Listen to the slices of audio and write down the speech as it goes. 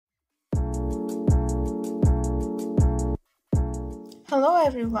Hello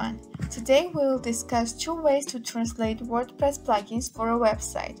everyone! Today we'll discuss two ways to translate WordPress plugins for a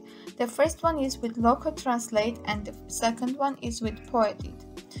website. The first one is with Loco Translate and the second one is with Poedit.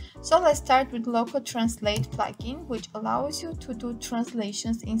 So let's start with Loco Translate plugin, which allows you to do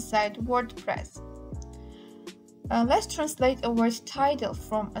translations inside WordPress. Let's translate a word title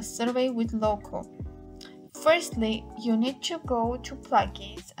from a survey with Loco. Firstly, you need to go to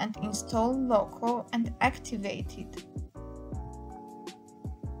Plugins and install Loco and activate it.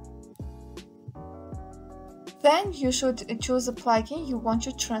 Then you should choose a plugin you want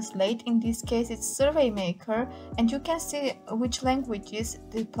to translate. In this case, it's Survey Maker, and you can see which languages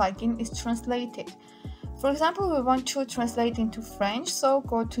the plugin is translated. For example, we want to translate into French, so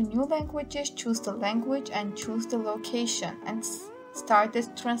go to New Languages, choose the language and choose the location and start the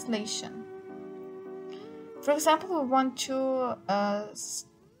translation. For example, we want to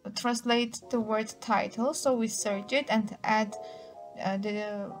translate the word title, so we search it and add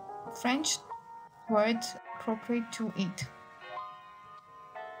the French word appropriate to it.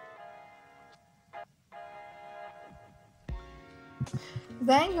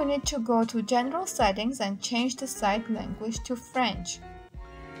 Then you need to go to General Settings and change the site language to French.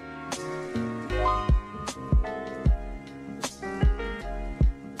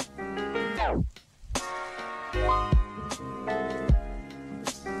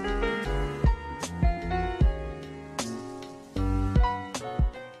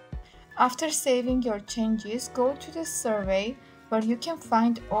 After saving your changes, go to the survey where you can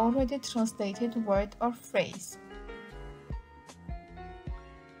find already translated word or phrase.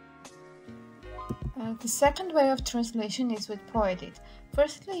 The second way of translation is with Poedit.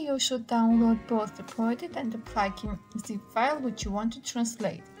 Firstly, you should download both the Poedit and the plugin zip file which you want to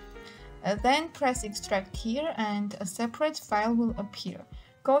translate. Then press extract here and a separate file will appear.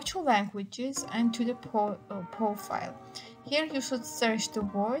 Go to Languages and to the PO file. Here you should search the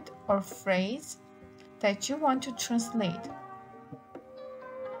word or phrase that you want to translate.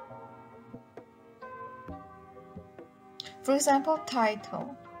 For example,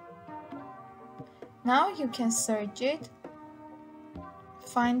 title. Now you can search it,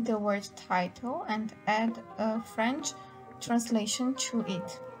 find the word title and add a French translation to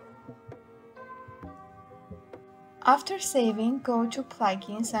it. After saving, go to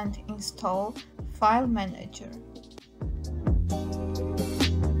Plugins and install File Manager.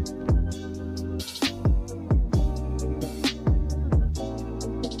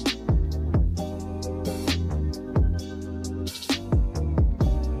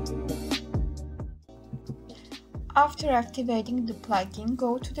 After activating the plugin,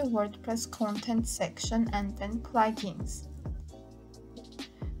 go to the WordPress content section and then Plugins.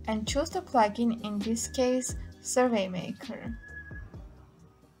 And choose the plugin, in this case, Survey Maker.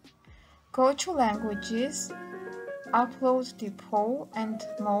 Go to Languages, upload the PO and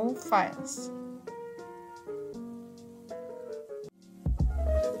MO files.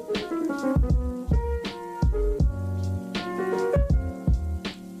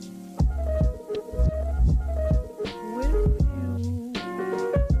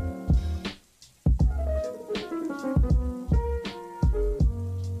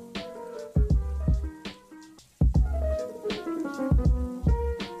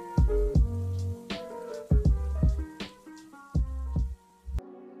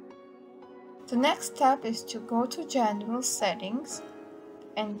 The next step is to go to General Settings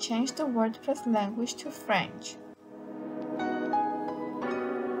and change the WordPress language to French.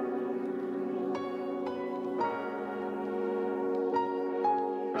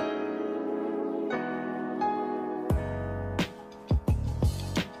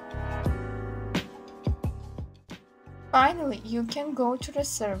 Finally, you can go to the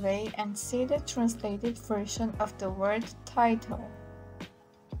survey and see the translated version of the word title.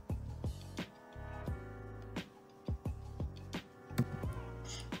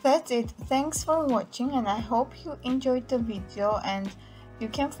 That's it. Thanks for watching and I hope you enjoyed the video and you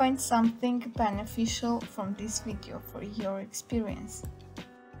can find something beneficial from this video for your experience.